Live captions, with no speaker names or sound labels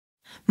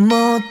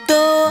もっと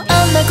あん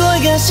な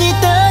恋がし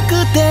たく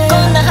て、こ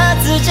んなは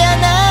ずじゃ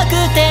なく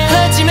て、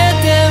初め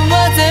て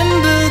は全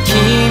部君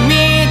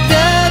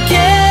だけ。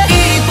一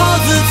歩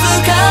ず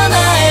つ叶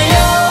え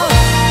よ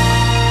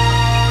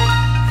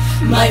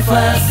う My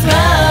first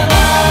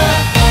lover。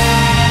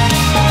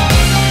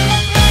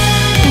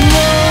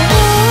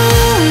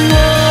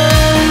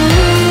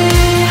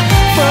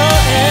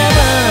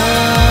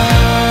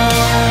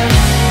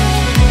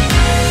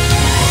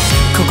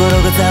心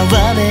がざ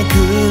わめく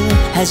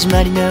始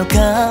まりの予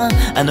感、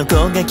あの子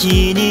が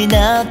気に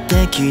なっ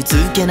て気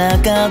づけな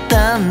かっ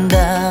たん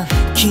だ。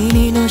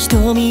君の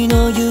瞳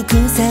の行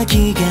く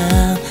先が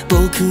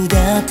僕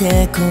だっ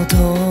てこ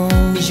と、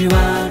意地悪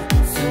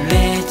す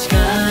れ違い、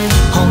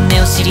本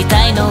音を知り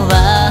たいの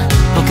は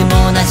僕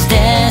も同じ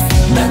で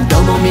す。何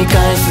度も見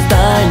返すタ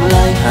イム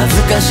ライン、恥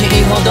ずかしい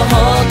ほどホッ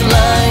トラ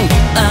イン。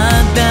あ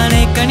あ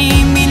誰かに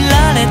見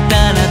られ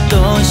たら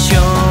どうし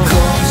よう、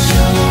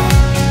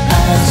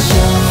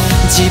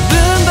自分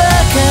ばか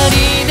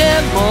りで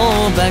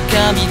もバ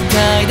カみ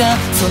たいだ、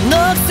その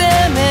くせ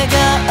目が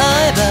合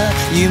えば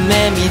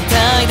夢み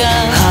たいだ。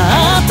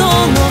ハートの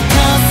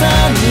傘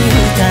に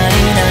二人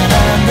並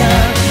んだ、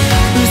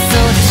嘘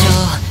でし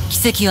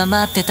ょ奇跡は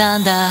待ってた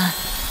んだ。もっ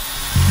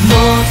とあ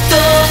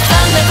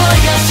んな恋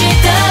がし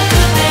たく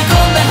て、こ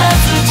んなは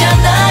ずじゃ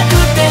なく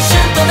て、シュ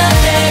ンとなって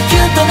キュ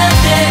ンとなって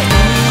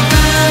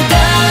だ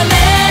ね、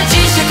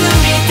磁石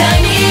みた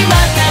いにま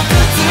たく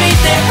っつい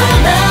て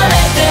離れ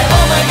て、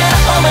Oh my god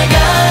Oh my god、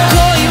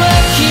 恋は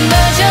暇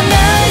じゃない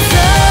さ。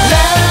ラ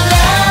ラ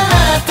ラ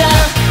ラタ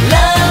ラ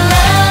ラ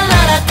ラ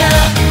ラタ、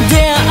出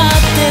会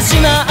ってし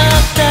まっ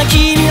た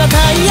君は太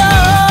陽。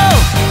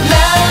ラ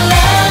ラ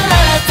ラ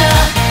ラタ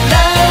ラ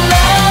ララ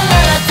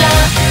ラタ、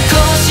こ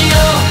うしよ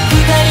う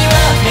二人は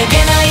めげ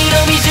ない色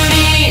美樹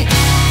里。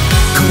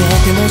これっ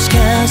てもしか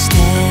して、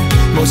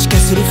もしか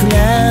するフ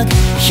ラグ、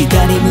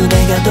左胸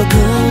がドク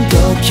ンと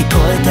聞こ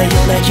えたよ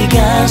うな気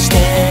がして、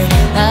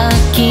ああ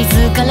気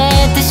づかれ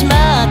てし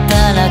まっ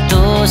たら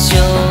どうし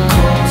よう、こ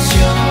うし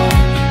よう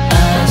あ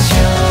あしよ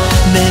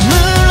う。眠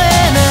れ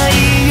ない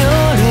夜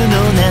の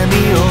波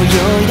を泳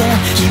いで、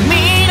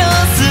君の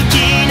好き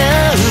な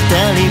歌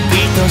リピ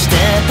ートして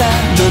た。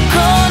どこ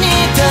に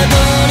たど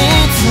り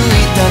着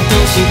いたと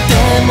して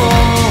も、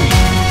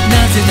な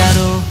ぜだ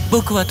ろう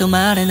僕は止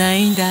まれな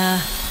いんだ。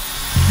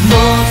もっとあ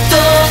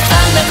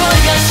んな恋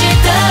がし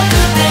たく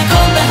て、こ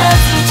んなはず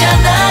じゃ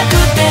なく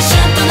て、シュ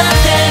ンとなって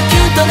キュ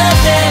ンとなって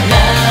ラ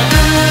ブ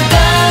だ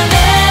ね、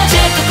ジェ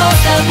ットコース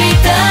ターみ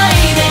た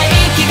いで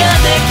息が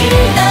でき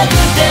なく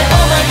て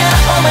Oh my god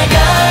Oh my god、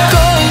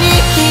 恋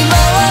に暇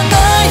はな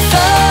いさ。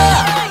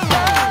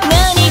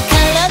何か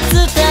ら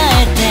伝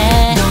えて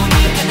どう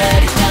にかな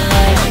りた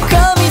い、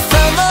神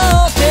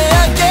様を手上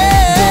げ、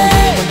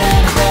どうにかな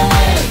り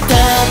たい、た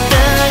った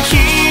一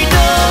言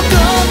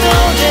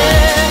で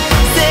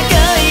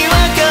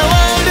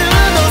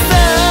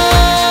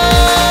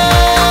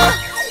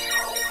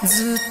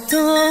ずっと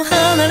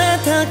離れ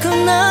たく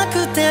な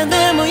くて、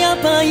でもやっ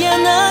ぱ言え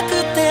な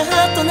くて、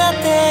ハッとなっ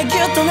てギ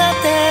ュッとなっ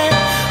て、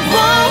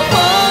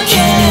君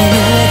の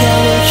笑顔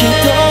一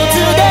つ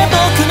で僕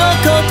の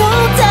こと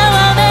ざ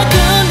わめく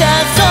んだ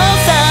そう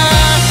さ。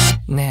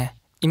ねえ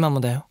今も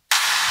だよ。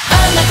あ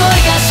んな恋が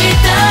し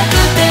た